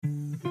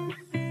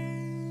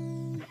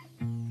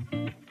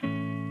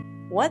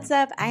What's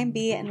up? I'm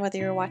B, and whether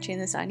you're watching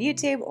this on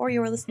YouTube or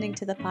you're listening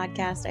to the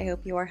podcast, I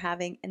hope you are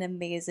having an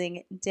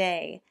amazing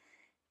day.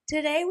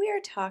 Today we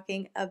are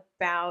talking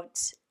about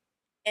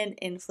an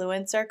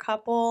influencer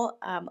couple,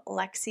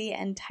 Lexie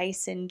and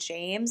Tyson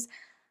James.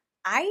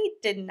 I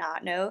did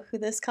not know who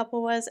this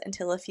couple was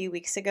until a few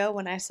weeks ago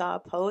when I saw a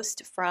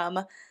post from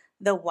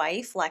the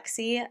wife,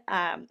 Lexie,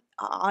 on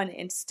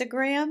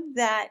Instagram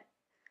that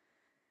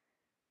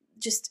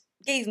just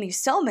gave me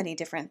so many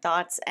different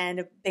thoughts,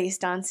 and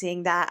based on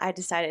seeing that, I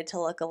decided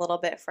to look a little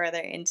bit further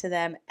into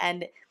them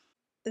and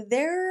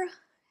their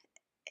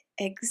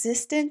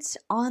existence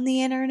on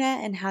the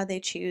internet and how they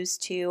choose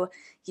to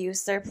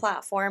use their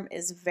platform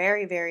is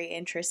very, very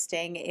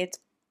interesting. It's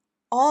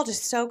all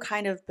just so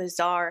kind of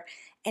bizarre,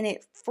 and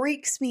it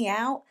freaks me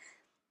out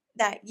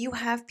that you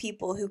have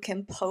people who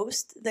can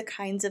post the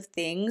kinds of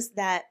things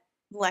that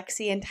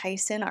Lexie and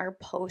Tyson are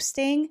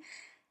posting,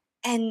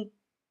 and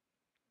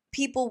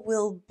people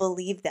will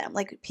believe them.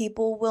 Like,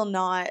 people will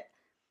not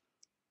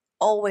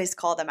always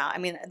call them out. I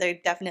mean,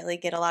 they definitely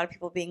get a lot of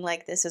people being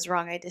like, this is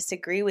wrong, I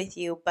disagree with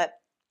you, but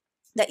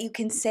that you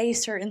can say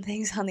certain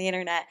things on the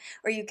internet,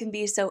 or you can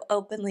be so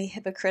openly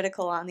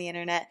hypocritical on the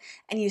internet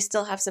and you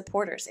still have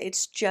supporters.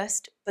 It's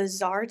just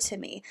bizarre to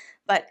me.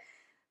 But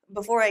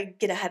before I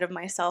get ahead of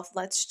myself,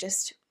 let's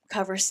just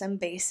cover some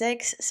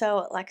basics.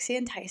 So Lexie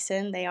and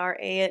Tyson, they are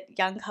a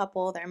young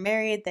couple. They're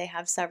married. They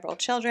have several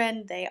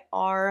children. They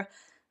are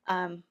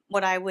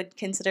what I would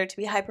consider to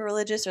be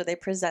hyper-religious, or they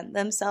present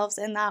themselves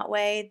in that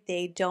way.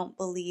 They don't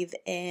believe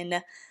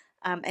in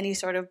any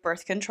sort of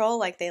birth control.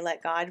 Like, they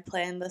let God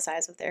plan the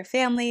size of their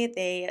family.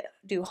 They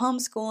do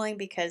homeschooling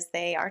because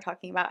they are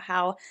talking about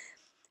how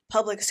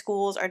public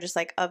schools are just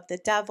like of the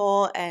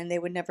devil, and they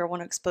would never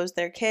want to expose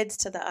their kids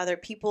to the other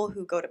people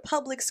who go to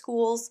public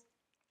schools.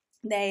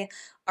 They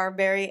are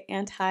very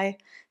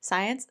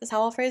anti-science, is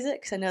how I'll phrase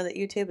it, because I know that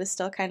YouTube is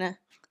still kind of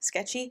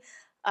sketchy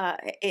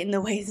in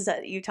the ways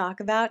that you talk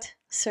about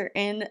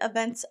certain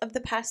events of the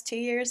past 2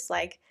 years.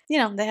 Like,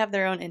 they have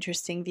their own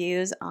interesting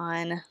views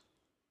on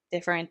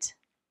different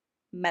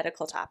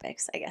medical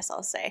topics, I guess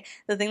I'll say.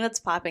 The thing that's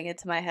popping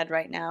into my head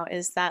right now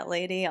is that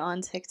lady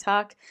on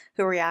TikTok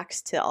who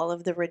reacts to all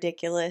of the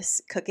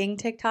ridiculous cooking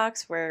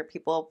TikToks where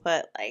people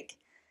put, like,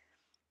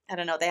 I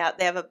don't know, they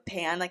have a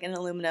pan, like an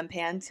aluminum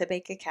pan, to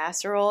bake a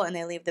casserole, and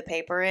they leave the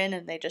paper in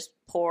and they just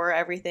pour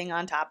everything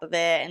on top of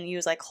it and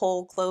use like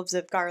whole cloves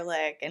of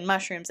garlic and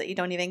mushrooms that you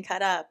don't even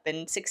cut up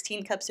and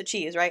 16 cups of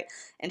cheese, right?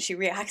 And she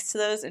reacts to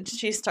those, and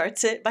she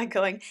starts it by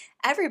going,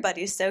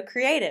 everybody's so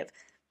creative.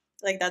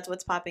 Like, that's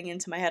what's popping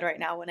into my head right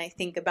now when I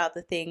think about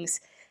the things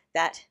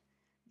that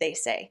they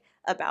say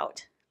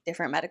about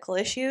different medical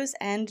issues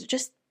and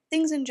just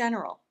things in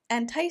general.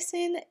 And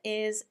Tyson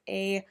is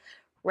a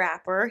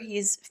rapper.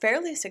 He's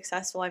fairly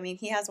successful. I mean,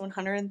 he has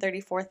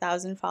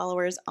 134,000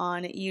 followers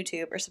on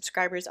YouTube, or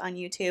subscribers on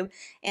YouTube,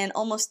 and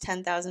almost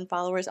 10,000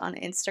 followers on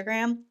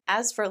Instagram.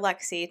 As for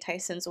Lexie,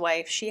 Tyson's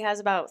wife, she has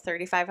about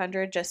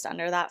 3,500, just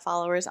under that,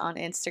 followers on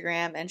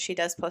Instagram, and she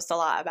does post a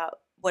lot about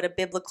what a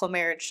biblical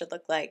marriage should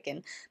look like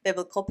and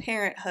biblical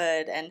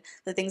parenthood and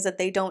the things that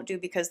they don't do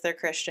because they're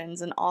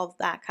Christians and all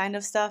that kind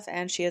of stuff.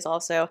 And she is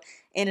also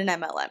in an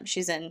MLM.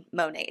 She's in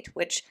Monate,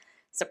 which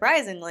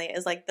surprisingly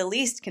is like the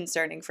least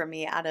concerning for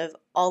me out of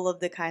all of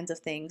the kinds of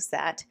things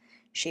that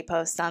she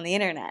posts on the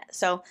internet.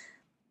 So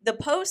the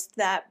post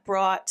that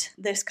brought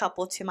this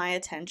couple to my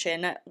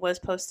attention was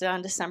posted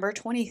on December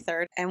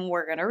 23rd, and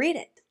we're going to read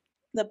it.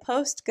 The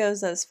post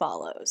goes as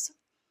follows.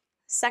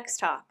 Sex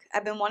talk.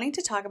 I've been wanting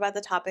to talk about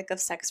the topic of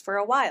sex for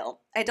a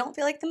while. I don't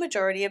feel like the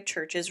majority of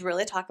churches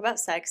really talk about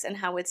sex and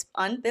how it's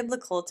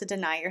unbiblical to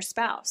deny your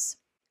spouse.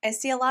 I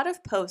see a lot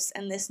of posts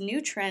and this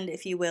new trend,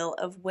 if you will,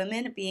 of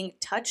women being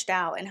touched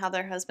out and how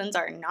their husbands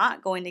are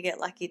not going to get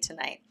lucky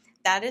tonight.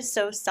 That is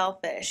so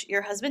selfish.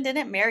 Your husband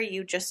didn't marry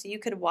you just so you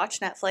could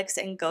watch Netflix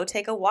and go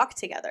take a walk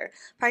together.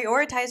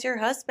 Prioritize your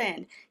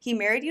husband. He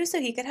married you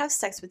so he could have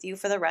sex with you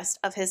for the rest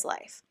of his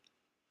life.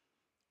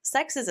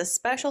 Sex is a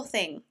special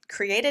thing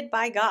created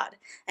by God,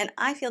 and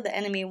I feel the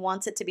enemy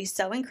wants it to be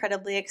so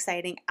incredibly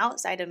exciting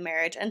outside of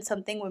marriage and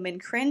something women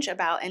cringe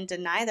about and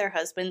deny their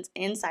husbands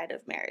inside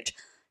of marriage.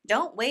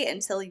 Don't wait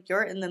until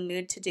you're in the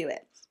mood to do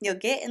it. You'll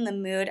get in the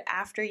mood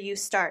after you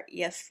start.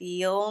 You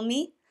feel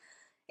me?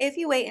 If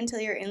you wait until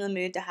you're in the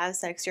mood to have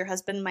sex, your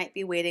husband might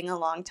be waiting a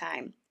long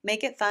time.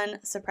 Make it fun,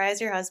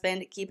 surprise your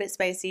husband, keep it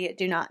spicy,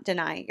 do not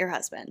deny your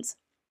husbands.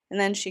 And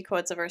then she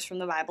quotes a verse from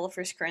the Bible,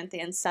 1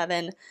 Corinthians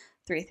 7,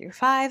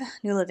 3-5,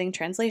 New Living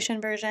Translation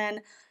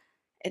version.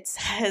 It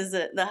says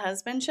the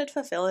husband should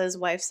fulfill his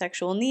wife's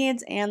sexual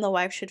needs, and the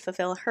wife should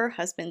fulfill her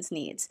husband's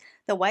needs.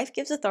 The wife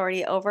gives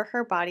authority over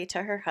her body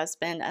to her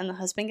husband, and the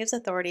husband gives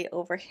authority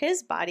over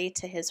his body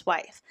to his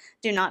wife.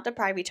 Do not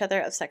deprive each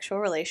other of sexual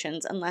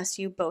relations unless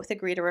you both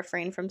agree to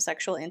refrain from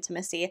sexual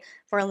intimacy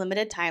for a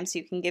limited time so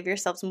you can give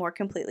yourselves more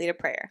completely to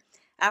prayer.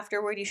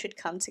 Afterward, you should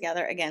come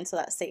together again so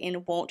that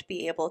Satan won't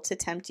be able to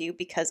tempt you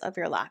because of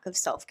your lack of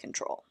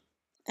self-control.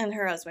 And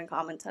her husband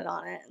commented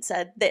on it and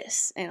said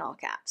this in all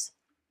caps.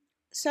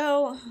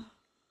 So,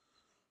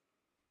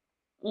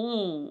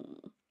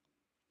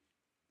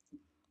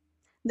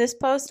 This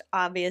post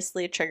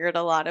obviously triggered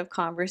a lot of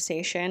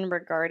conversation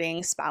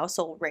regarding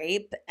spousal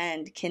rape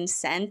and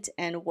consent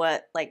and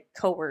what like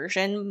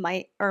coercion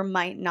might or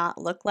might not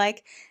look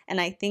like.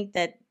 And I think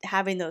that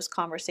having those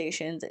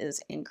conversations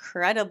is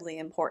incredibly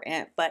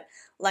important. But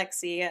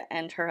Lexie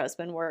and her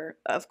husband were,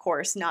 of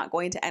course, not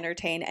going to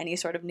entertain any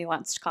sort of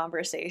nuanced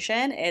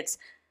conversation. It's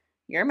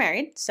you're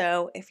married,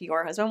 so if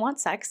your husband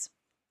wants sex,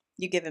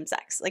 you give him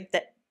sex. Like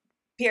that,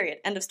 period.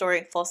 End of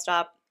story, full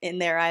stop. In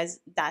their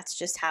eyes, that's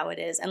just how it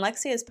is. And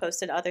Lexi has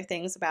posted other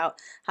things about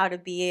how to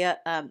be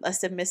a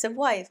submissive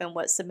wife and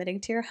what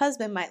submitting to your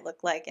husband might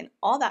look like and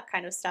all that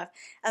kind of stuff.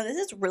 And this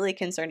is really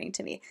concerning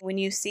to me. When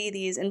you see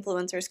these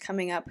influencers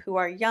coming up who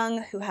are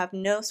young, who have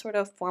no sort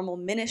of formal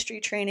ministry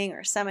training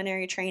or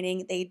seminary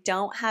training, they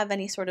don't have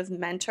any sort of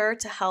mentor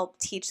to help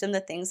teach them the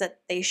things that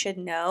they should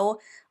know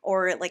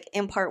or like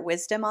impart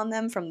wisdom on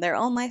them from their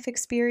own life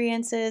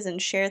experiences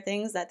and share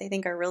things that they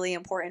think are really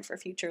important for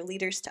future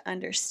leaders to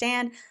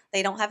understand.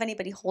 They don't have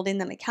anybody holding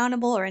them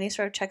accountable or any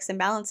sort of checks and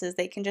balances.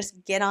 They can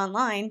just get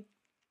online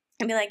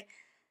and be like,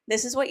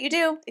 this is what you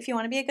do. If you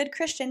want to be a good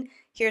Christian,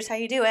 here's how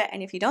you do it.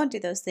 And if you don't do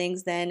those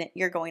things, then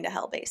you're going to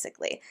hell,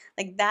 basically.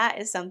 Like that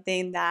is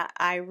something that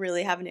I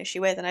really have an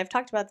issue with. And I've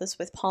talked about this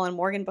with Paul and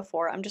Morgan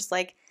before. I'm just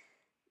like,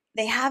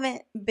 they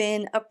haven't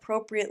been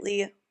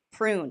appropriately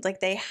pruned. Like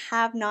they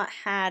have not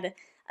had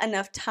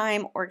enough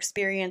time or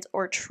experience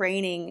or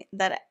training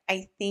that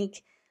I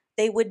think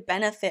they would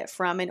benefit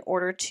from in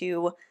order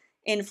to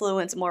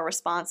influence more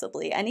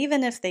responsibly. And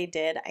even if they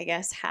did, I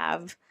guess,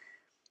 have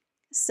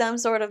some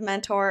sort of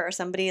mentor or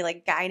somebody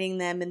like guiding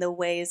them in the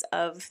ways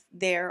of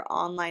their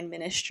online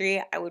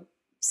ministry, I would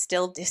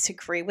still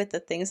disagree with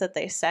the things that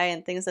they say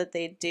and things that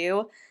they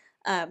do.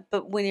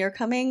 But when you're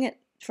coming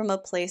from a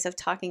place of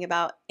talking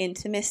about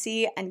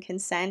intimacy and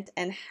consent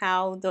and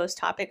how those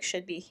topics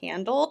should be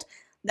handled,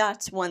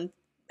 that's one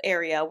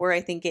area where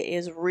I think it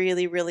is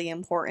really, really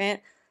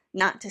important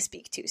not to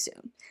speak too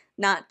soon.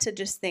 Not to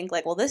just think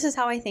like, well, this is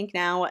how I think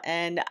now,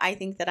 and I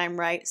think that I'm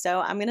right,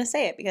 so I'm going to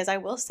say it. Because I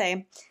will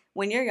say,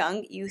 when you're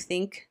young, you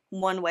think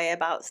one way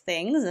about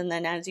things, and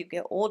then as you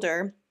get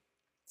older,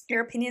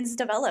 your opinions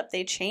develop,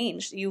 they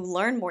change, you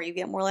learn more, you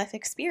get more life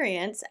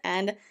experience,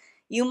 and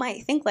you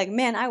might think like,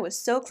 man, I was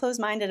so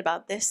close-minded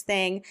about this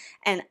thing,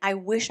 and I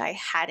wish I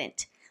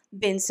hadn't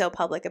been so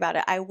public about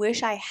it. I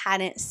wish I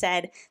hadn't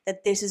said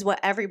that this is what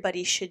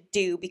everybody should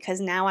do,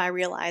 because now I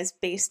realize,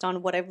 based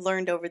on what I've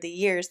learned over the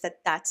years, that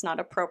that's not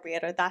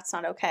appropriate or that's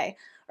not okay,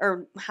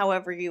 or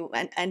however you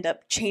end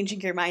up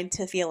changing your mind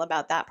to feel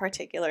about that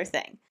particular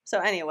thing. So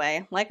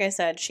anyway, like I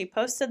said, she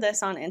posted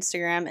this on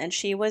Instagram and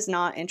she was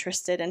not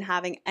interested in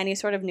having any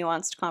sort of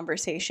nuanced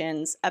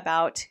conversations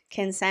about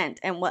consent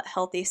and what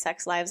healthy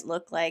sex lives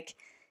look like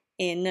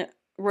in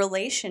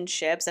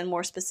relationships, and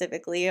more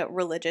specifically,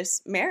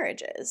 religious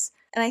marriages.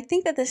 And I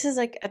think that this is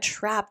like a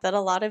trap that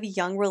a lot of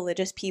young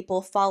religious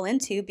people fall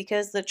into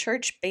because the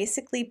church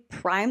basically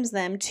primes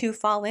them to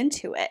fall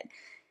into it.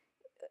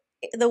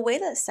 The way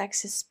that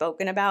sex is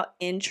spoken about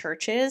in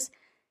churches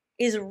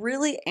is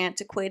really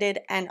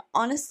antiquated and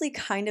honestly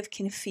kind of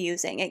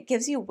confusing. It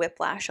gives you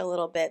whiplash a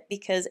little bit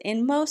because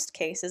in most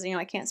cases,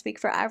 I can't speak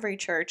for every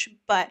church,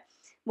 but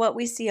what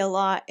we see a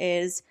lot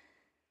is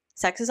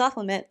sex is off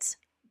limits.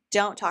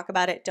 Don't talk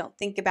about it. Don't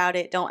think about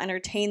it. Don't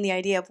entertain the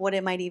idea of what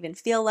it might even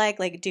feel like.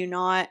 Like, do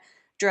not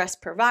dress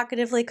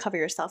provocatively, cover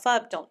yourself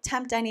up, don't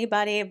tempt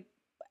anybody.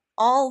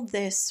 All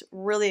this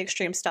really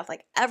extreme stuff,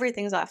 like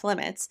everything's off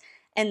limits.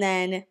 And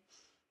then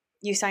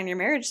you sign your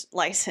marriage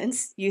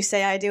license, you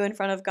say I do in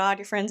front of God,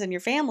 your friends, and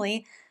your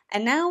family,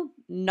 and now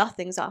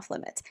nothing's off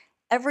limits.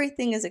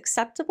 Everything is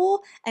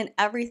acceptable and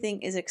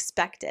everything is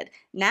expected.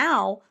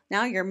 Now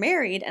you're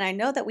married, and I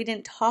know that we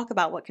didn't talk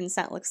about what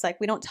consent looks like.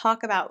 We don't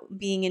talk about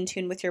being in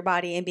tune with your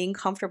body and being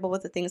comfortable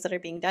with the things that are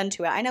being done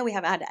to it. I know we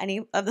haven't had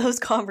any of those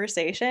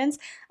conversations,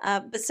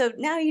 but so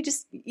now you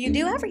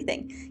do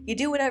everything. You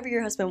do whatever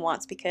your husband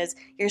wants because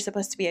you're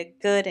supposed to be a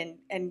good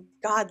and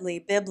godly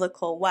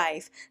biblical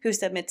wife who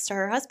submits to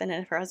her husband,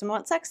 and if her husband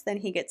wants sex, then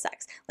he gets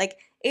sex. Like,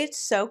 it's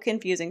so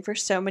confusing for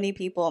so many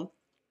people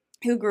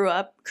who grew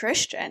up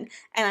Christian.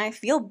 And I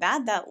feel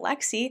bad that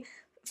Lexie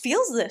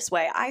feels this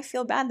way. I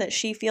feel bad that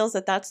she feels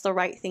that that's the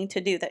right thing to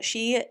do, that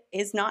she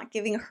is not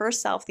giving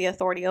herself the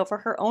authority over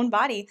her own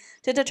body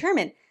to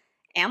determine,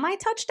 am I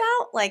touched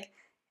out? Like,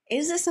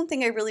 is this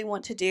something I really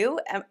want to do?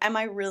 Am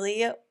I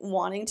really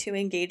wanting to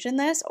engage in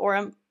this?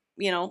 Or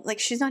like,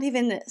 she's not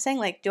even saying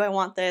like, do I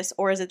want this?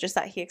 Or is it just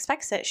that he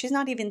expects it? She's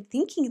not even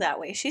thinking that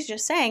way. She's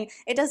just saying,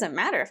 it doesn't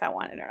matter if I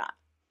want it or not.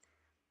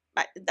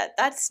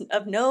 That's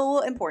of no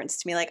importance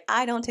to me. Like,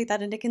 I don't take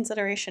that into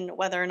consideration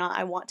whether or not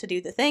I want to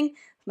do the thing.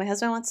 If my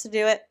husband wants to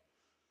do it,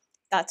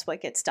 that's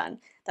what gets done.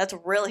 That's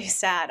really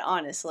sad,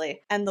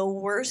 honestly. And the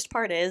worst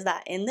part is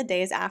that in the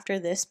days after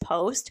this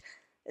post,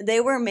 they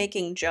were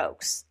making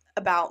jokes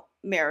about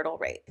marital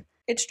rape.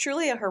 It's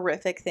truly a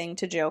horrific thing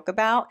to joke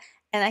about.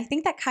 And I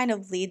think that kind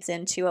of leads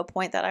into a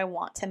point that I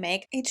want to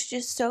make. It's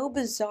just so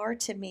bizarre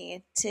to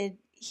me to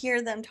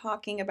hear them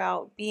talking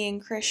about being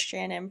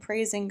Christian and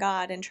praising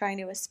God and trying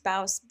to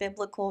espouse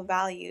biblical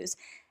values,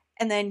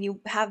 And then you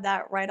have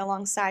that right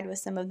alongside with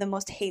some of the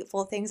most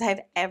hateful things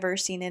I've ever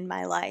seen in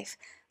my life.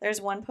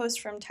 There's one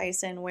post from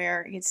Tyson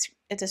where it's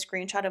a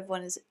screenshot of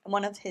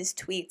one of his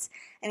tweets,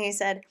 and he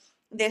said,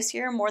 "This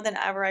year more than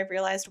ever I've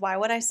realized, why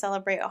would I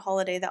celebrate a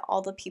holiday that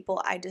all the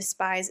people I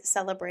despise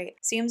celebrate?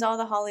 Seems all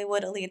the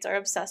Hollywood elites are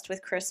obsessed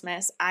with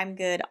Christmas. I'm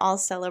good. I'll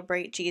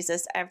celebrate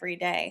Jesus every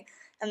day."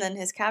 And then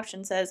his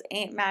caption says,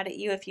 "Ain't mad at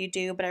you if you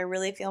do, but I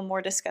really feel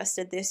more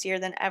disgusted this year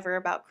than ever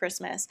about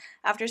Christmas.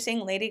 After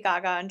seeing Lady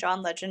Gaga and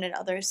John Legend and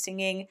others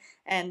singing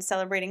and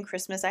celebrating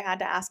Christmas, I had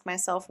to ask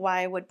myself why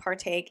I would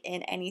partake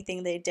in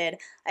anything they did.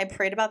 I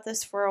prayed about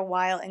this for a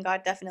while, and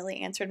God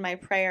definitely answered my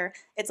prayer.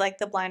 It's like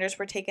the blinders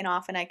were taken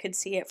off and I could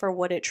see it for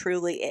what it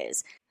truly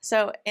is."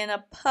 So in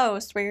a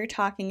post where you're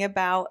talking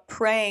about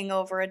praying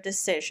over a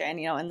decision,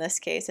 in this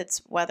case,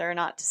 it's whether or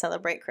not to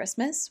celebrate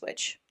Christmas,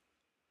 which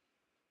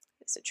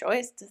it's a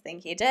choice. It's a thing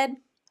he did.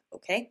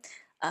 Okay.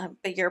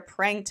 But you're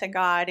praying to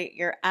God,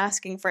 you're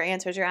asking for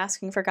answers, you're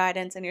asking for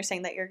guidance, and you're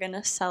saying that you're going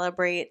to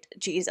celebrate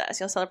Jesus.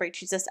 You'll celebrate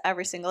Jesus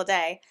every single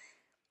day.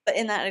 But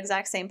in that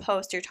exact same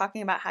post, you're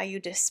talking about how you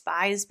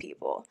despise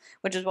people,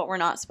 which is what we're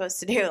not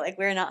supposed to do. Like,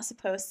 we're not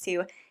supposed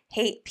to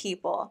hate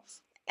people.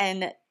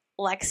 And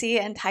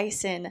Lexie and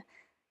Tyson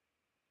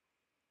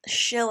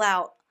shill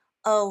out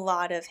a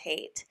lot of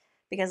hate.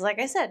 Because like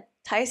I said,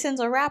 Tyson's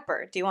a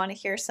rapper. Do you want to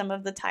hear some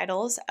of the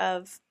titles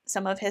of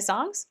some of his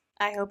songs?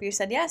 I hope you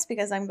said yes,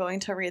 because I'm going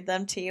to read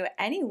them to you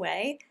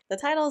anyway. The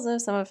titles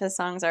of some of his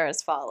songs are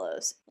as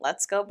follows: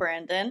 Let's Go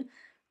Brandon,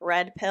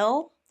 Red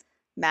Pill,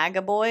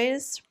 MAGA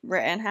Boys,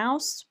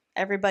 Rittenhouse,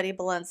 Everybody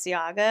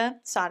Balenciaga,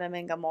 Sodom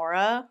and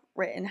Gomorrah,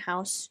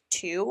 Rittenhouse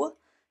 2,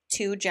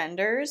 Two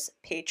Genders,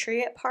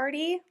 Patriot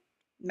Party,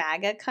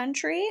 MAGA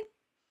Country,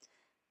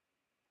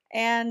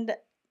 and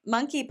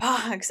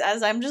Monkeypox.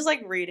 As I'm just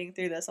like reading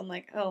through this, I'm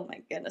like, oh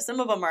my goodness. Some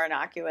of them are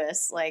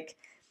innocuous, like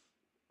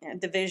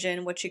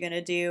Division, What You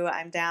Gonna Do,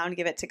 I'm Down,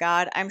 Give It to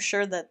God. I'm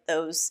sure that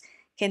those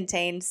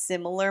contain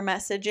similar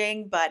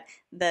messaging, but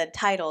the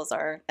titles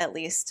are at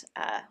least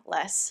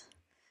less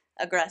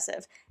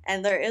aggressive.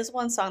 And there is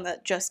one song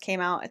that just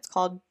came out. It's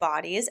called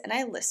Bodies, and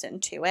I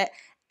listened to it.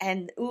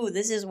 And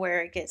this is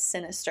where it gets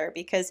sinister,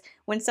 because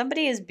when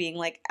somebody is being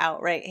like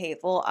outright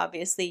hateful,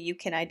 obviously you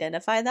can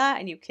identify that,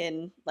 and you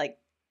can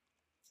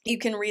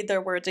read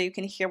their words, or you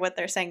can hear what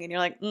they're saying, and you're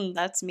like,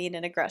 that's mean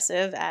and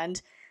aggressive, and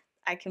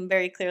I can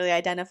very clearly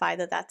identify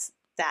that that's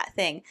that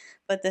thing.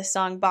 But this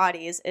song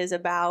Bodies is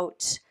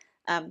about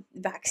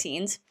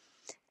vaccines.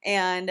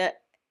 And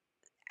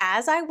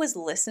as I was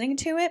listening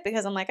to it,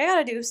 because I'm like, I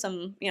gotta do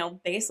some,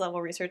 base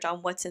level research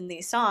on what's in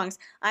these songs,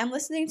 I'm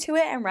listening to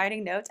it and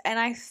writing notes, and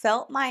I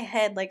felt my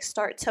head like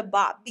start to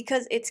bop,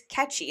 because it's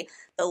catchy.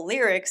 The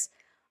lyrics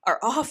are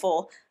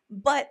awful,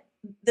 but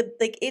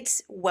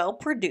it's well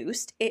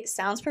produced, it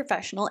sounds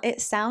professional,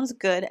 it sounds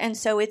good, and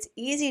so it's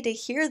easy to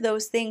hear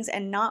those things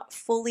and not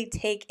fully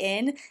take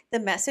in the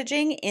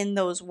messaging in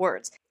those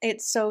words.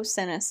 It's so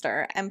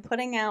sinister, and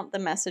putting out the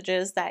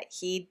messages that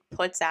he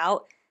puts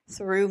out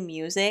through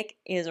music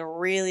is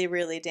really,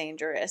 really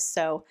dangerous.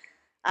 So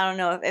I don't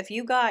know, if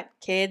you got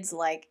kids,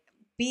 like,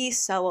 be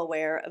so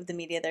aware of the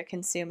media they're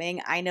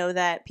consuming. I know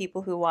that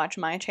people who watch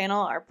my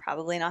channel are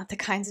probably not the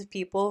kinds of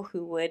people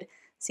who would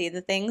see the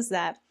things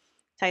that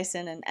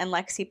Tyson and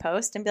Lexie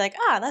post and be like,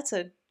 that's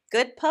a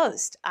good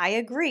post, I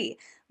agree.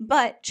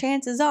 But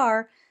chances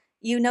are,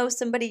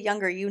 somebody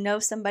younger,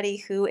 somebody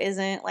who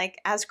isn't like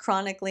as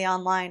chronically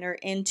online or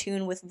in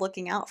tune with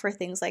looking out for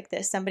things like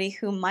this, somebody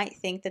who might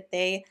think that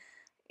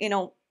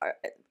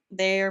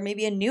they're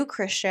maybe a new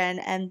Christian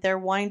and they're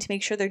wanting to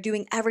make sure they're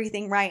doing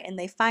everything right, and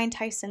they find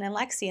Tyson and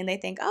Lexie and they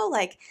think,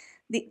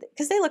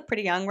 because they look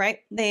pretty young, right?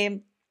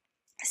 They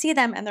see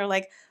them and they're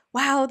like,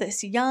 wow,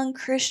 this young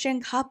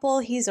Christian couple,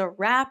 he's a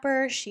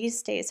rapper, she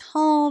stays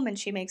home and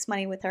she makes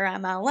money with her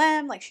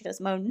MLM, like she does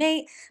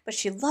Monate, but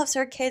she loves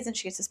her kids and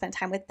she gets to spend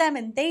time with them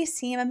and they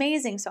seem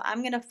amazing, so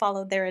I'm going to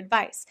follow their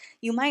advice.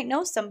 You might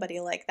know somebody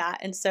like that,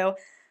 and so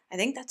I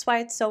think that's why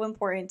it's so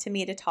important to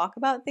me to talk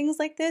about things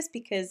like this,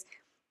 because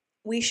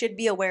we should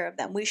be aware of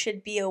them. We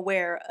should be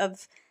aware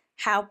of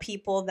how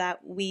people that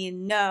we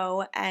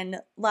know and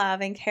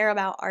love and care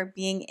about are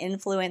being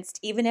influenced,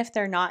 even if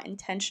they're not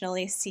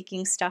intentionally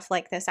seeking stuff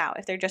like this out,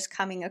 if they're just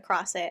coming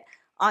across it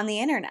on the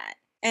internet.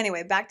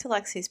 Anyway, back to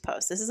Lexie's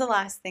post. This is the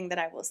last thing that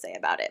I will say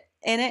about it.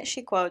 In it,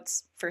 she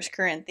quotes 1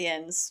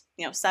 Corinthians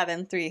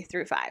 7, 3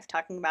 through 5,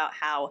 talking about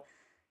how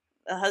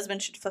the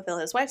husband should fulfill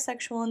his wife's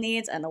sexual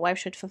needs and the wife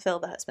should fulfill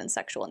the husband's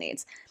sexual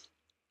needs.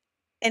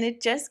 And it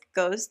just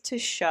goes to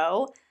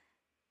show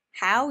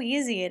how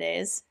easy it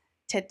is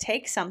to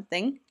take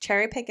something,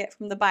 cherry pick it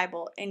from the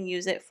Bible, and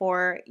use it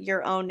for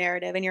your own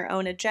narrative and your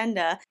own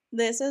agenda.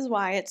 This is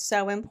why it's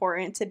so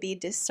important to be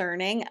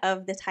discerning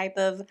of the type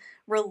of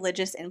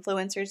religious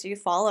influencers you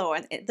follow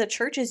and the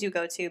churches you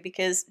go to,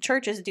 because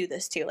churches do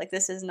this too. Like,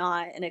 this is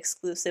not an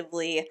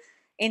exclusively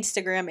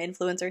Instagram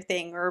influencer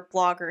thing or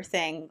blogger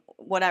thing,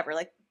 whatever.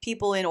 Like,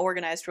 people in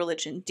organized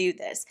religion do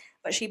this.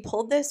 But she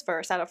pulled this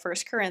verse out of 1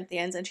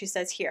 Corinthians and she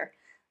says, here,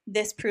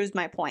 This proves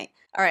my point.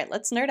 All right,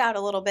 let's nerd out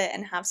a little bit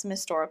and have some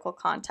historical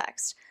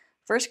context.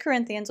 First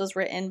Corinthians was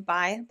written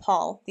by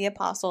Paul, the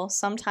apostle,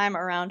 sometime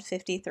around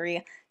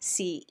 53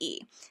 CE.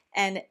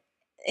 And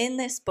in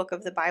this book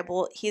of the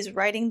Bible, he's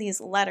writing these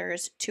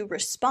letters to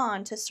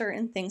respond to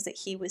certain things that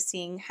he was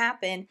seeing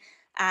happen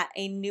at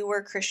a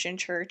newer Christian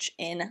church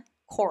in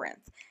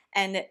Corinth.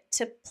 And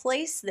to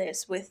place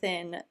this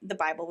within the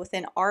Bible,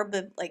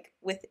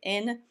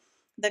 within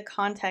the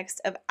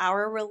context of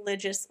our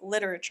religious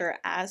literature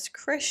as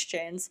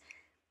Christians,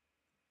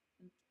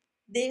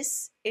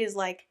 this is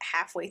like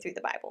halfway through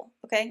the Bible,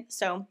 okay?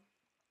 So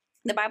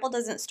the Bible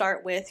doesn't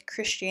start with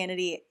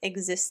Christianity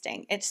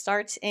existing. It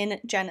starts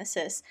in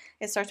Genesis.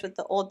 It starts with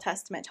the Old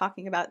Testament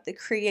talking about the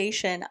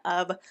creation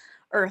of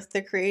earth,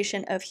 the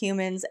creation of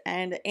humans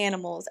and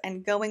animals,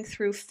 and going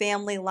through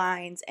family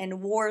lines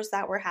and wars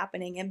that were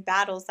happening and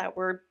battles that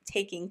were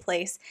taking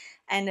place,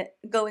 and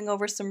going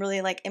over some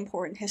really like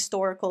important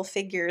historical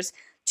figures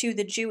to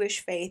the Jewish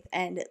faith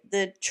and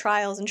the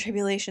trials and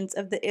tribulations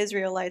of the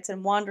Israelites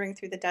and wandering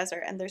through the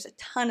desert. And there's a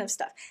ton of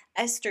stuff.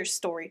 Esther's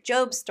story,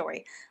 Job's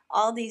story,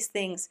 all these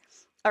things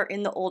are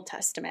in the Old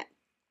Testament.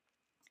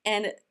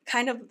 And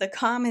kind of the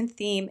common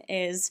theme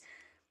is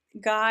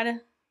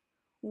God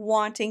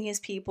wanting his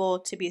people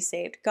to be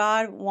saved,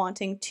 God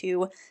wanting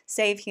to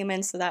save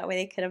humans so that way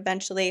they could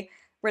eventually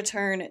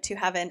return to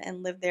heaven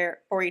and live there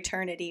for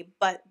eternity,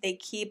 but they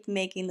keep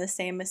making the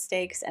same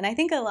mistakes. And I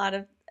think a lot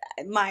of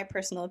my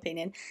personal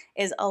opinion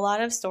is a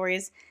lot of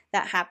stories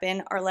that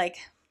happen are like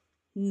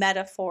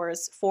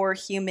metaphors for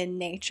human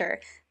nature,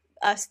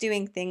 us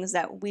doing things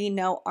that we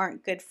know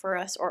aren't good for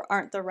us or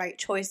aren't the right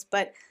choice,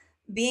 but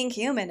being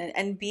human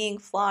and being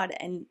flawed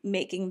and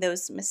making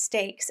those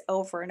mistakes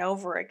over and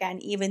over again,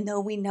 even though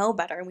we know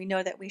better and we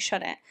know that we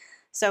shouldn't.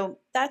 So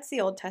that's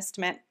the Old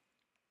Testament.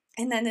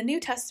 And then the New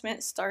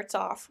Testament starts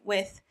off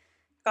with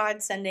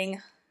God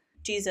sending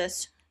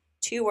Jesus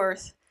to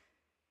earth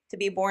to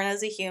be born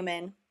as a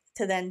human,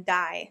 to then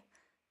die,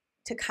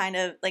 to kind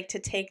of like to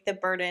take the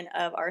burden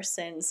of our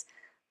sins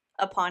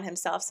upon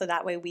himself so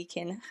that way we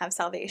can have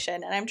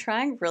salvation. And I'm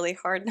trying really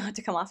hard not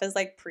to come off as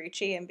like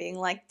preachy and being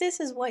like, this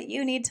is what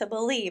you need to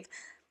believe.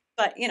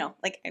 But, you know,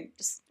 like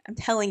I'm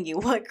telling you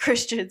what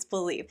Christians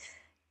believe.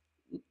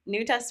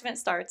 New Testament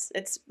starts,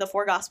 it's the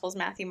four Gospels,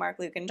 Matthew, Mark,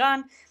 Luke, and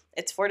John.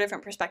 It's four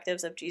different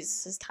perspectives of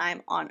Jesus'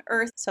 time on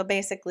earth. So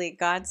basically,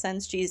 God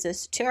sends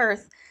Jesus to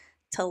earth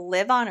to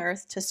live on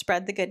earth, to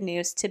spread the good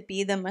news, to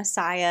be the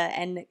Messiah,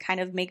 and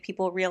kind of make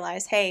people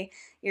realize, hey,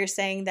 you're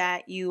saying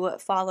that you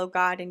follow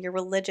God and you're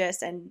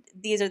religious, and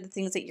these are the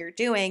things that you're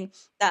doing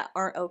that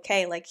aren't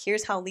okay. Like,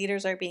 here's how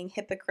leaders are being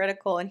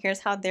hypocritical, and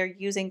here's how they're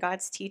using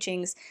God's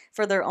teachings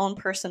for their own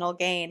personal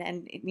gain,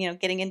 and, you know,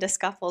 getting into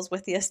scuffles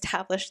with the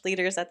established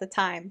leaders at the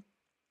time.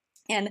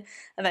 And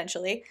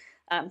eventually,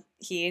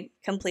 he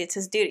completes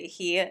his duty.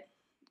 He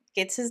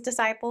gets his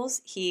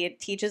disciples, he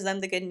teaches them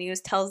the good news,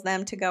 tells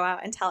them to go out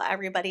and tell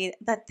everybody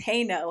that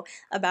they know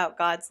about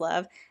God's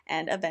love,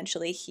 and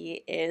eventually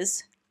he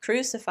is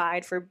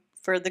crucified for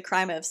the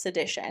crime of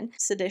sedition.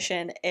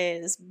 Sedition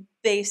is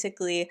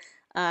basically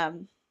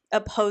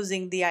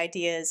opposing the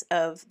ideas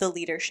of the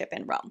leadership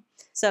in Rome.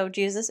 So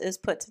Jesus is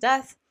put to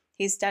death.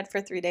 He's dead for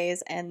 3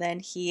 days, and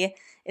then he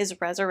is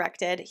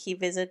resurrected. He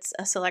visits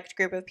a select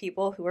group of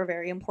people who are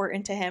very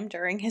important to him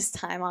during his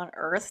time on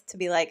earth to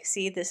be like,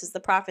 see, this is the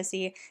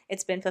prophecy.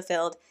 It's been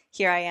fulfilled.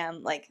 Here I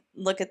am. Like,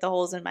 look at the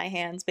holes in my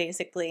hands,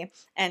 basically,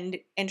 and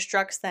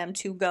instructs them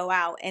to go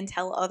out and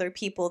tell other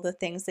people the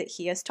things that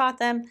he has taught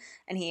them,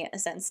 and he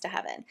ascends to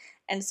heaven.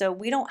 And so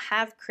we don't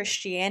have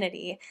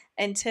Christianity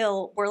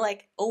until we're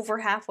like over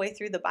halfway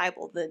through the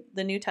Bible.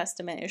 The New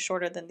Testament is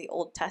shorter than the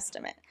Old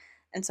Testament.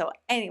 And so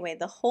anyway,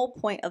 the whole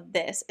point of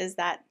this is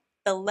that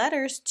the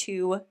letters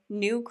to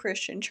new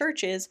Christian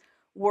churches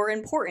were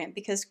important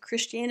because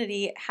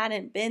Christianity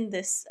hadn't been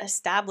this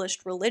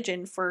established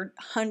religion for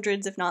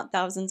hundreds, if not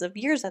thousands of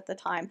years at the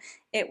time.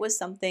 It was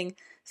something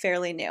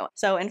fairly new.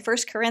 So in 1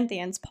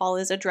 Corinthians, Paul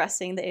is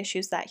addressing the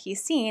issues that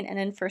he's seen. And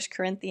in 1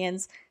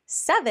 Corinthians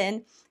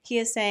 7, he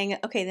is saying,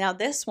 okay, now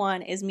this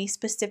one is me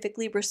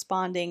specifically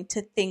responding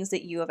to things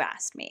that you have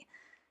asked me.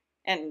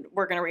 And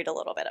we're going to read a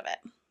little bit of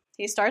it.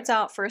 He starts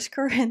out 1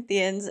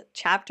 Corinthians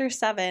chapter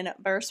 7,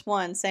 verse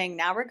 1, saying,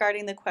 now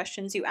regarding the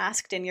questions you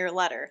asked in your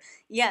letter,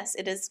 yes,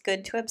 it is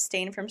good to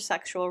abstain from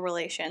sexual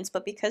relations,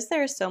 but because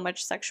there is so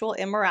much sexual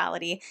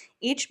immorality,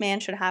 each man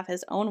should have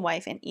his own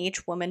wife and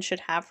each woman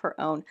should have her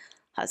own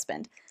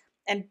husband.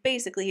 And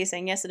basically he's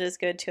saying, yes, it is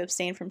good to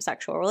abstain from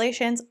sexual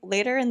relations.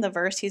 Later in the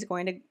verse, he's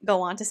going to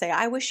go on to say,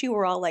 I wish you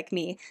were all like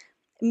me,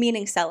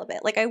 meaning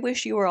celibate. Like, I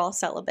wish you were all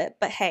celibate,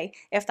 but hey,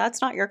 if that's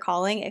not your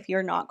calling, if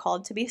you're not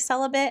called to be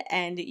celibate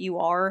and you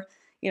are,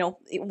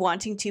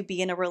 wanting to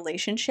be in a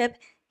relationship,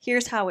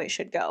 here's how it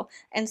should go.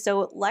 And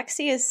so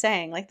Lexie is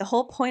saying, like, the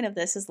whole point of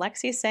this is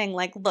Lexie is saying,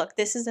 like, look,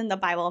 this is in the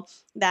Bible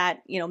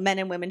that, men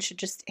and women should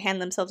just hand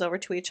themselves over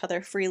to each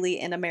other freely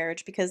in a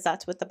marriage because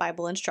that's what the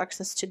Bible instructs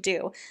us to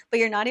do.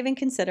 But you're not even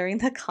considering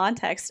the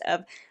context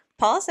of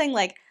Paul saying,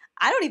 like,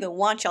 I don't even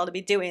want y'all to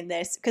be doing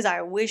this because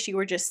I wish you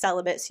were just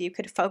celibate so you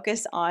could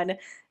focus on,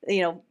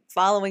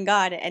 following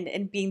God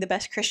and being the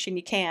best Christian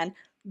you can.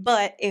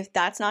 But if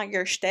that's not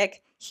your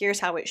shtick, here's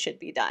how it should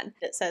be done.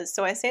 It says,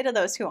 "So I say to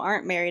those who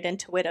aren't married and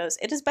to widows,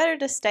 it is better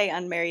to stay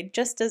unmarried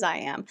just as I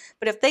am.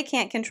 But if they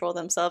can't control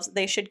themselves,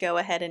 they should go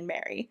ahead and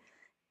marry.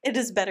 It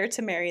is better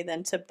to marry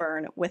than to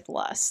burn with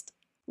lust."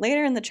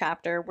 Later in the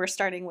chapter, we're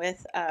starting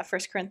with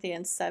 1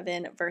 Corinthians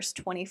 7, verse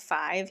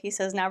 25. He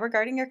says, "Now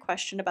regarding your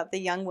question about the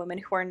young women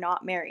who are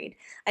not married,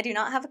 I do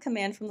not have a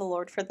command from the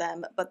Lord for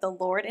them, but the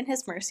Lord in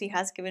his mercy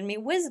has given me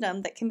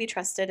wisdom that can be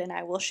trusted, and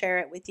I will share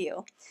it with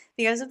you.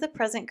 Because of the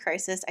present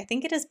crisis, I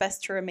think it is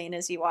best to remain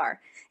as you are.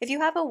 If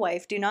you have a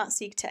wife, do not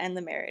seek to end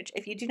the marriage.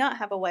 If you do not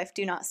have a wife,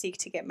 do not seek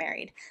to get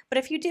married. But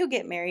if you do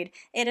get married,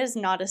 it is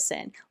not a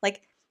sin."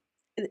 Like,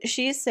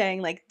 she's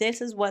saying, like,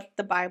 this is what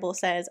the Bible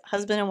says.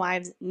 Husband and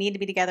wives need to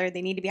be together.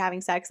 They need to be having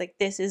sex. Like,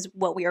 this is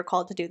what we are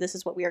called to do. This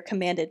is what we are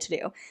commanded to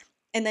do.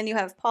 And then you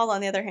have Paul,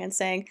 on the other hand,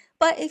 saying,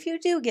 but if you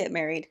do get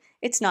married,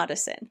 it's not a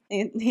sin.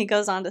 And he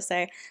goes on to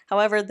say,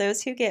 "However,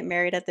 those who get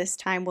married at this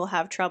time will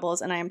have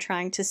troubles, and I am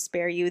trying to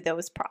spare you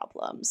those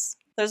problems."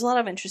 There's a lot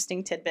of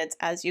interesting tidbits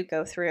as you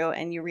go through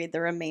and you read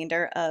the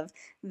remainder of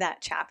that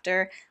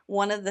chapter.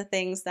 One of the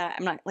things that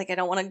I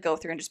don't want to go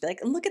through and just be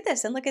like, and look at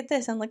this, and look at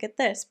this, and look at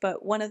this.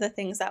 But one of the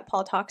things that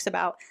Paul talks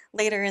about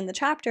later in the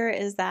chapter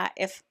is that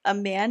if a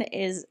man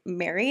is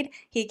married,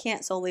 he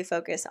can't solely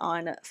focus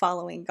on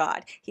following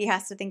God. He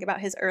has to think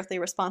about his earthly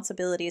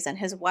responsibilities and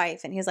his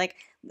wife. And he's like,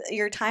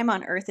 your time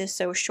on earth is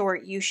so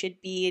short. You should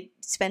be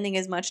spending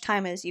as much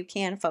time as you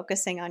can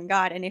focusing on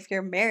God. And if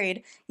you're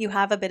married, you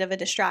have a bit of a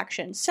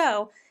distraction.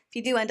 So if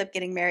you do end up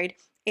getting married,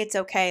 it's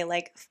okay.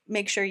 Like,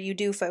 make sure you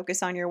do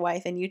focus on your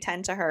wife and you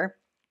tend to her.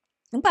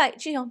 But,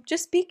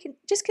 just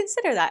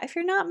consider that. If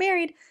you're not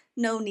married,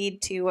 no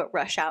need to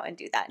rush out and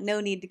do that. No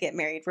need to get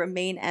married.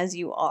 Remain as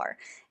you are.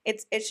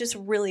 It's just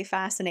really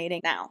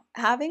fascinating. Now,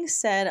 having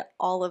said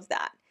all of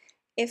that,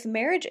 if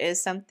marriage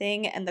is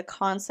something and the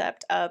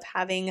concept of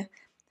having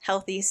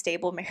healthy,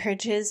 stable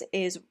marriages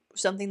is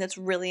something that's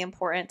really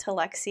important to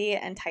Lexie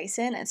and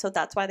Tyson, and so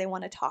that's why they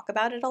want to talk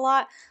about it a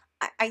lot,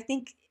 I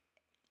think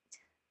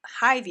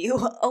high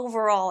view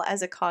overall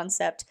as a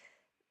concept,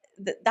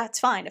 that's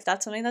fine. If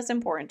that's something that's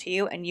important to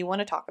you and you want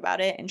to talk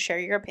about it and share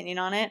your opinion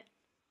on it,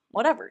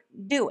 whatever,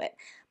 do it.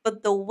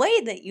 But the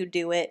way that you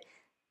do it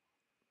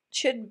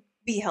should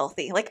be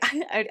healthy. Like,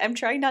 I'm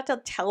trying not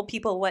to tell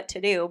people what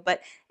to do,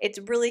 but it's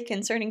really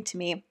concerning to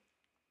me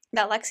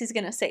that Lexie's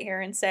going to sit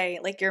here and say,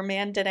 like, your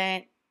man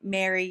didn't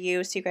marry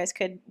you so you guys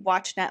could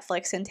watch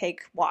Netflix and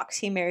take walks.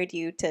 He married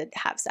you to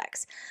have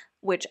sex,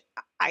 which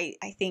I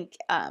think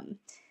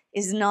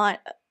is not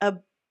a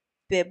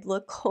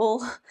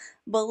biblical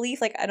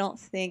belief. Like, I don't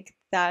think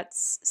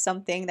that's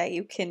something that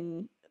you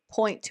can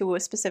point to a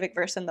specific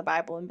verse in the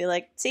Bible and be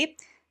like, see,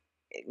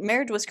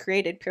 marriage was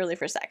created purely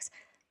for sex.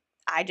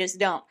 I just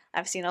don't.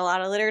 I've seen a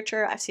lot of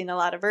literature. I've seen a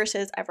lot of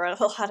verses. I've read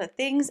a lot of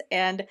things.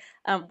 And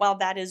while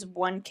that is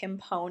one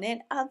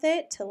component of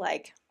it, to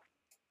like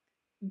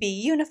be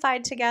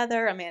unified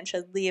together, a man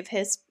should leave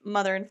his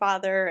mother and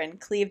father and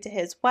cleave to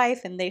his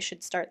wife, and they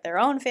should start their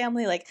own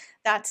family. Like,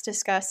 that's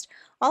discussed,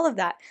 all of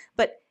that.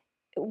 But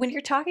when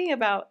you're talking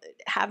about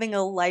having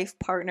a life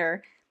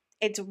partner,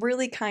 it's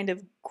really kind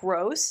of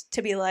gross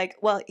to be like,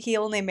 well, he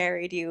only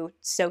married you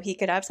so he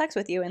could have sex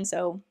with you, and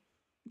so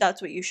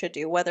that's what you should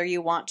do, whether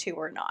you want to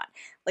or not.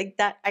 Like,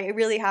 that, I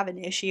really have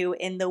an issue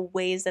in the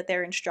ways that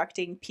they're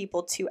instructing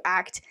people to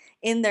act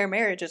in their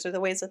marriages, or the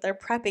ways that they're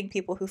prepping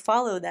people who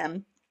follow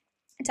them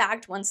to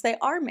act once they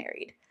are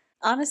married.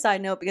 On a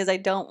side note, because I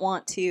don't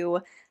want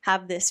to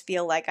have this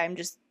feel like I'm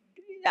just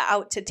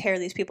out to tear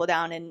these people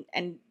down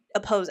and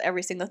oppose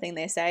every single thing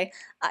they say,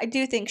 I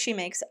do think she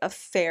makes a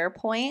fair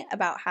point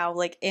about how,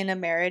 like, in a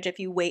marriage, if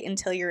you wait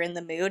until you're in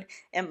the mood,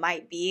 it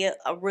might be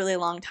a really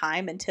long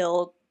time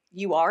until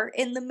you are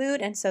in the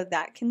mood, and so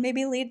that can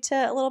maybe lead to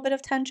a little bit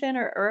of tension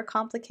or a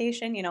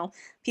complication.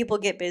 People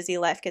get busy,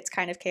 life gets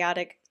kind of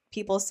chaotic,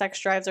 people's sex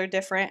drives are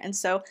different, and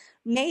so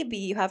maybe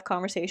you have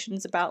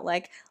conversations about,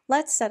 like,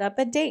 let's set up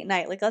a date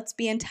night, like, let's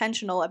be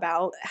intentional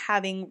about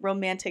having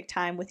romantic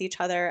time with each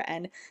other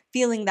and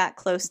feeling that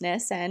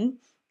closeness, and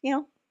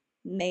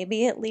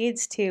maybe it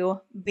leads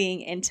to being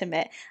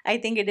intimate. I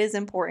think it is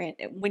important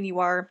when you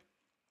are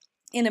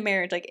in a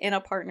marriage, like in a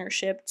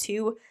partnership,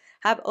 to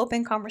have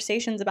open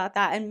conversations about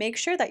that and make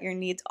sure that your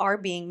needs are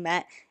being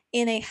met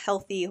in a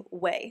healthy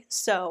way.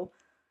 So,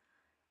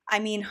 I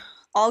mean,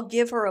 I'll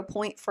give her a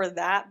point for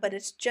that, but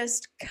it's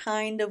just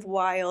kind of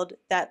wild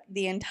that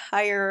the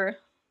entire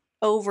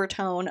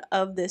overtone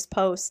of this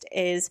post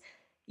is,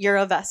 you're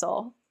a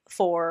vessel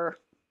for,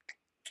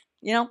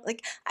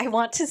 like, I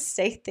want to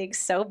say things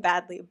so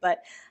badly,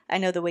 but I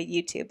know the way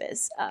YouTube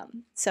is.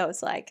 So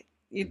it's like,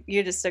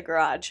 you're just a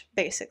garage,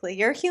 basically.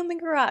 You're a human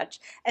garage.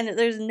 And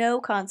there's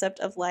no concept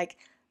of, like,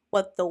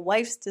 what the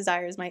wife's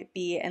desires might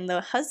be, and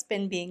the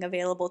husband being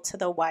available to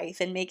the wife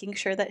and making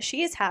sure that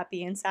she is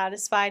happy and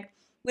satisfied.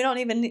 We don't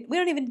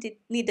even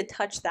need to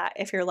touch that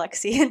if you're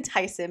Lexie and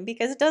Tyson,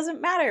 because it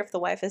doesn't matter if the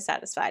wife is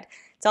satisfied.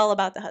 It's all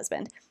about the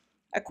husband,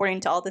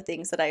 according to all the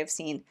things that I have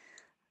seen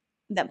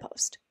them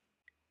post.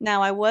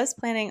 Now, I was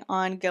planning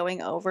on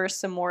going over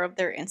some more of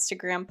their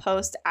Instagram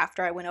posts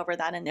after I went over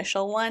that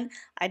initial one.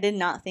 I did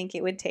not think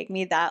it would take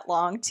me that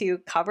long to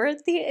cover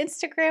the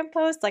Instagram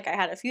post. Like, I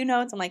had a few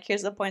notes. I'm like,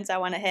 here's the points I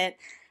want to hit.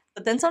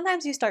 But then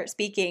sometimes you start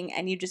speaking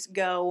and you just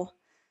go,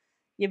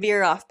 you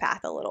veer off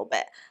path a little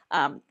bit.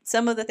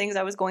 Some of the things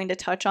I was going to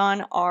touch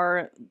on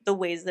are the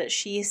ways that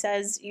she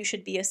says you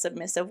should be a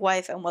submissive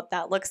wife and what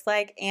that looks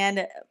like,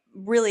 and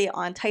really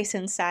on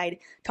Tyson's side,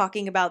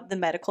 talking about the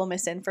medical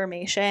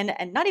misinformation,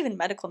 and not even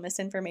medical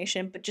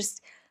misinformation, but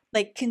just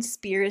like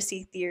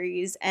conspiracy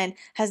theories, and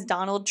has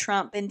Donald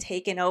Trump been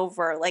taken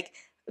over, like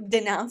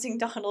denouncing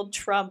Donald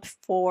Trump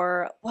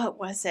for, what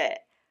was it?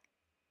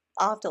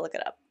 I'll have to look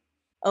it up.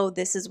 Oh,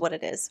 this is what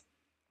it is.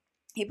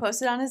 He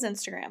posted on his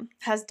Instagram,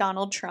 has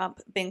Donald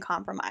Trump been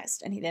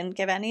compromised? And he didn't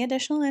give any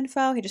additional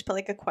info. He just put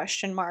like a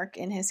question mark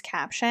in his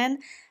caption.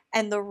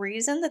 And the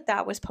reason that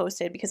that was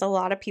posted, because a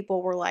lot of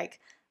people were like,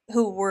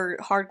 who were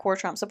hardcore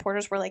Trump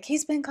supporters were like,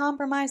 he's been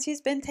compromised,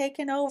 he's been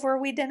taken over,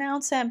 we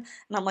denounce him.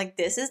 And I'm like,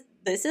 this is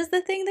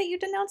the thing that you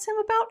denounce him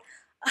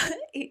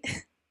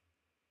about?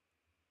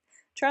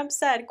 Trump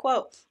said,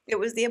 quote, "It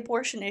was the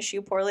abortion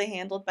issue poorly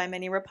handled by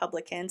many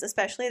Republicans,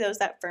 especially those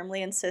that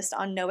firmly insist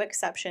on no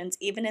exceptions,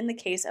 even in the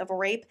case of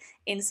rape,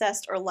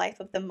 incest, or life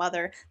of the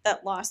mother,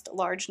 that lost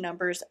large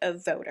numbers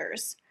of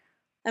voters."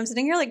 I'm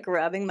sitting here like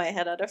grabbing my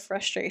head out of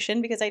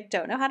frustration because I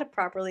don't know how to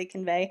properly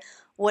convey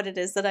what it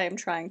is that I am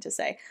trying to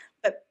say.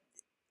 But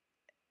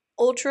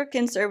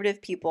ultra-conservative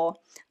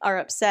people are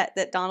upset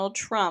that Donald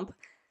Trump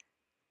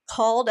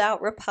called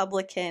out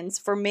Republicans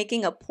for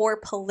making a poor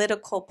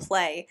political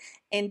play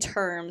in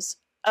terms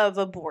of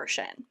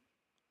abortion.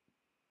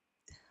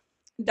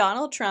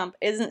 Donald Trump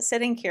isn't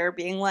sitting here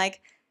being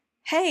like,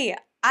 hey,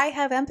 I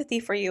have empathy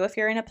for you if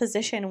you're in a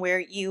position where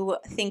you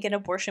think an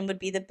abortion would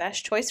be the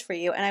best choice for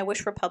you, and I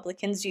wish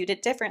Republicans viewed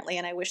it differently,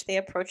 and I wish they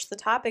approached the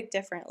topic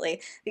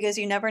differently, because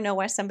you never know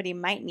why somebody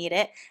might need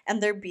it,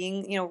 and they're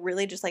being,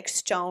 really just like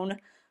stone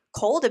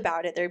cold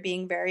about it. They're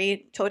being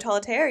very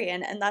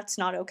totalitarian, and that's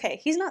not okay.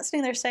 He's not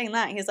sitting there saying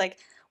that. He's like,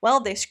 well,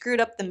 they screwed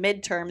up the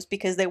midterms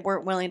because they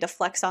weren't willing to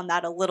flex on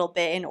that a little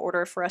bit in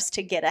order for us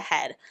to get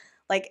ahead.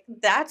 Like,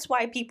 that's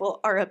why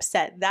people are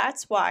upset.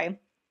 That's why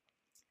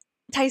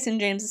Tyson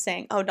James is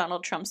saying, oh,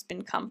 Donald Trump's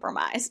been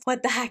compromised.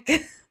 What the heck?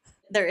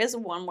 There is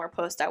one more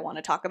post I want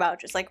to talk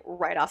about, just like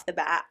right off the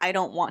bat. I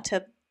don't want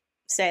to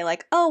say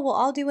like, oh, well,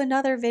 I'll do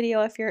another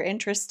video if you're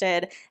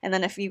interested. And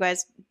then if you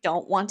guys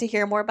don't want to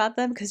hear more about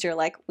them because you're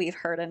like, we've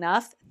heard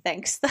enough,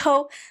 thanks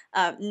though,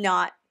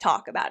 not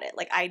talk about it.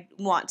 Like, I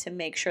want to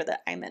make sure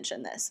that I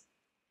mention this.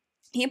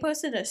 He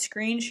posted a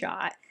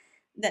screenshot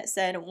that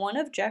said one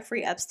of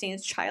Jeffrey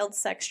Epstein's child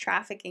sex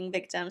trafficking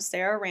victims,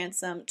 Sarah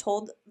Ransom,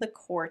 told the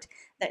court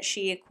that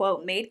she,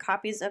 quote, made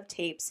copies of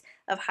tapes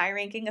of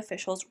high-ranking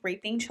officials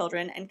raping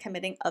children and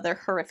committing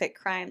other horrific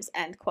crimes,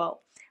 end quote.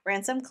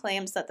 Ransom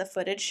claims that the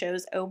footage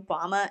shows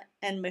Obama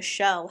and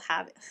Michelle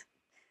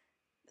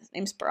his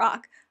name's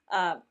Barack,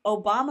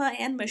 Obama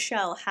and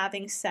Michelle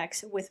having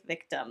sex with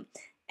victim.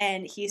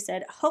 And he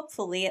said,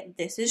 hopefully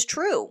this is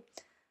true.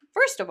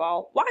 First of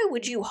all, why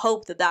would you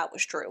hope that that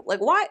was true? Like,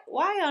 why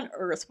on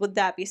earth would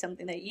that be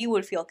something that you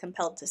would feel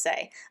compelled to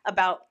say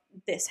about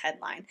this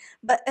headline?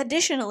 But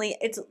additionally,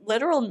 it's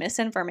literal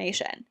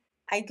misinformation.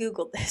 I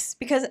Googled this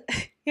because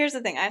here's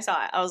the thing. I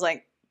saw it. I was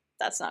like,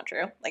 that's not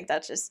true. Like,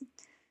 that's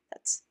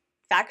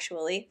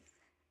factually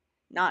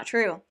not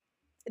true.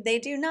 They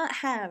do not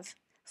have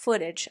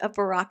footage of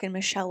Barack and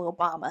Michelle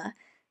Obama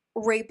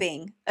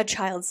raping a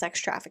child sex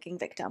trafficking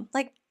victim.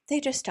 Like,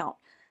 they just don't.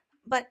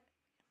 But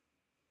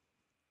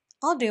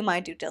I'll do my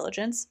due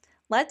diligence.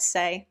 Let's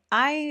say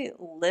I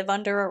live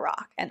under a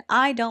rock and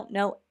I don't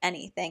know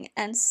anything,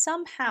 and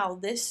somehow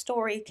this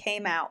story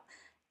came out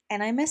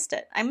and I missed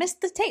it. I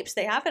missed the tapes.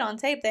 They have it on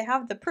tape. They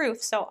have the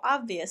proof. So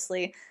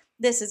obviously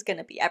this is going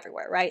to be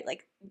everywhere, right?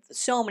 Like,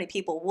 so many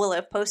people will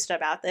have posted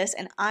about this,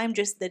 and I'm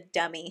just the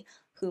dummy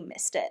who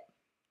missed it.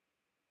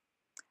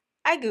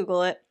 I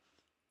Google it.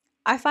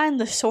 I find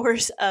the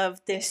source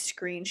of this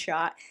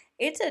screenshot.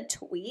 It's a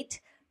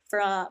tweet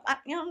from,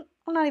 I'm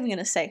not even going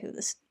to say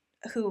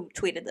who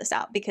tweeted this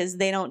out, because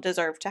they don't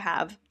deserve to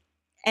have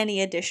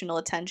any additional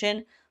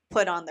attention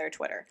put on their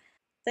Twitter.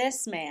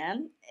 This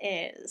man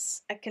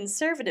is a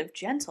conservative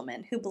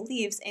gentleman who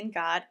believes in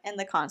God and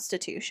the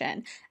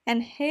Constitution,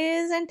 and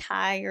his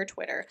entire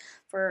Twitter,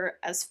 for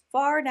as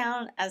far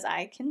down as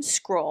I can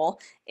scroll,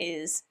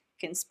 is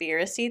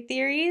conspiracy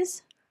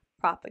theories,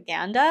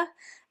 propaganda,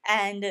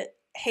 and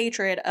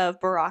hatred of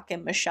Barack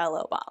and Michelle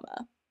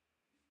Obama.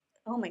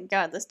 Oh my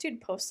god, this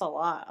dude posts a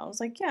lot. I was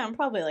like, yeah, I'm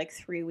probably like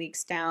 3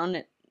 weeks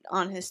down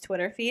on his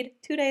Twitter feed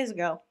 2 days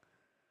ago.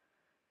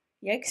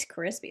 Yikes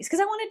Krispies.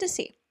 Because I wanted to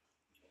see.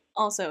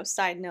 Also,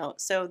 side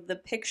note, so the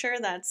picture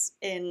that's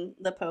in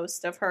the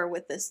post of her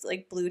with this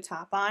like blue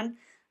top on,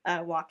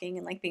 walking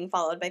and like being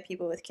followed by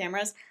people with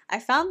cameras. I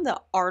found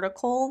the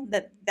article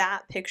that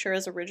that picture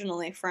is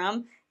originally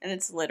from, and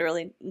it's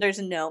literally, there's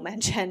no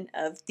mention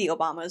of the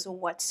Obamas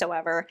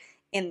whatsoever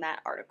in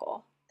that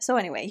article. So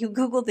anyway, you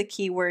Google the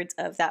keywords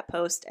of that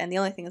post, and the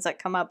only things that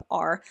come up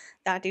are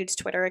that dude's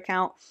Twitter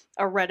account,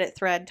 a Reddit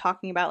thread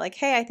talking about like,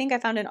 hey, I think I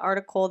found an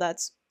article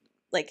that's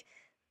like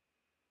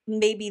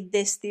maybe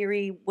this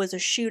theory was a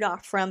shoot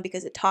off from,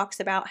 because it talks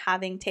about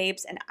having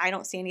tapes and I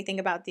don't see anything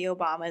about the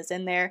Obamas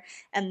in there.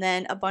 And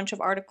then a bunch of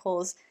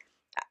articles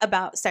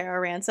about Sarah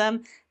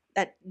Ransom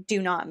that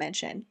do not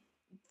mention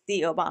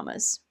the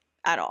Obamas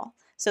at all.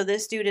 So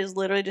this dude is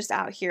literally just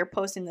out here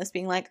posting this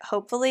being like,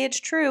 hopefully it's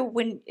true,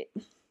 when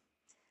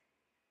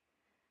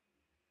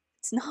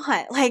it's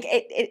not. Like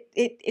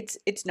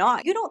it's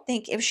not. You don't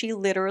think if she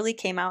literally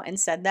came out and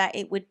said that,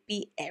 it would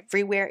be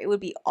everywhere, it would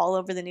be all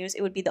over the news,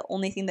 it would be the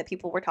only thing that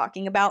people were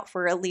talking about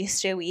for at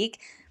least a week.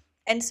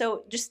 And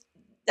so just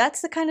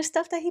that's the kind of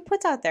stuff that he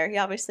puts out there. He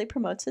obviously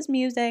promotes his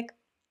music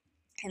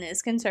and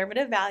his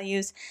conservative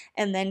values,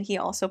 and then he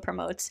also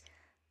promotes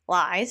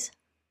lies,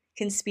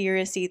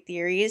 conspiracy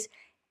theories,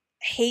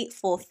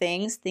 hateful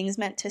things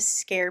meant to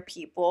scare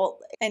people.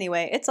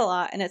 Anyway, it's a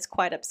lot and it's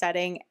quite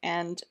upsetting.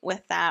 And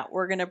with that,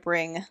 we're going to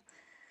bring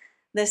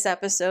this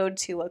episode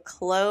to a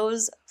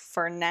close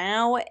for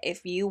now.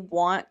 If you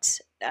want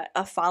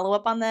a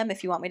follow-up on them,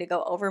 if you want me to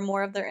go over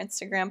more of their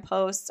Instagram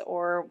posts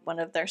or one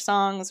of their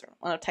songs, or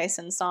one of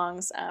Tyson's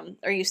songs,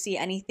 or you see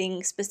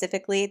anything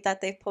specifically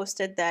that they've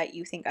posted that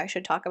you think I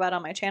should talk about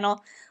on my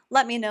channel,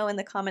 let me know in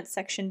the comments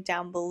section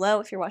down below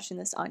if you're watching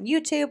this on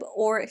YouTube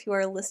or if you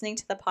are listening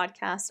to the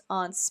podcast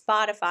on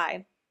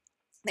Spotify.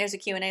 There's a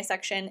Q&A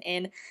section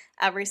in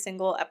every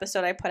single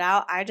episode I put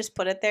out. I just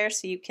put it there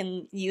so you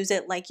can use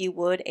it like you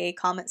would a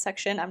comment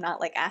section. I'm not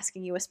like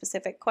asking you a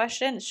specific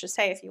question. It's just,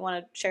 hey, if you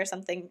want to share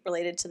something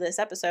related to this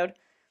episode,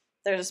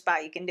 there's a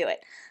spot you can do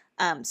it.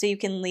 So you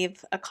can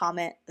leave a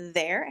comment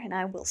there and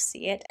I will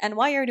see it. And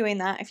while you're doing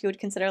that, if you would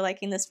consider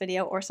liking this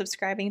video or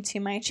subscribing to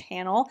my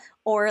channel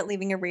or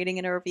leaving a rating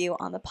and a review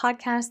on the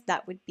podcast,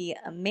 that would be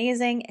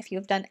amazing. If you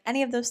have done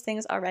any of those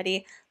things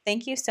already,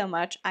 thank you so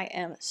much. I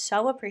am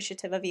so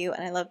appreciative of you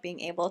and I love being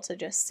able to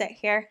just sit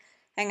here,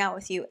 hang out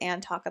with you,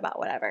 and talk about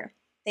whatever.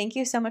 Thank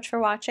you so much for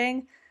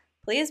watching.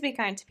 Please be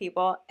kind to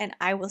people and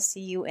I will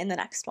see you in the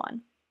next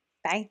one.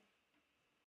 Bye.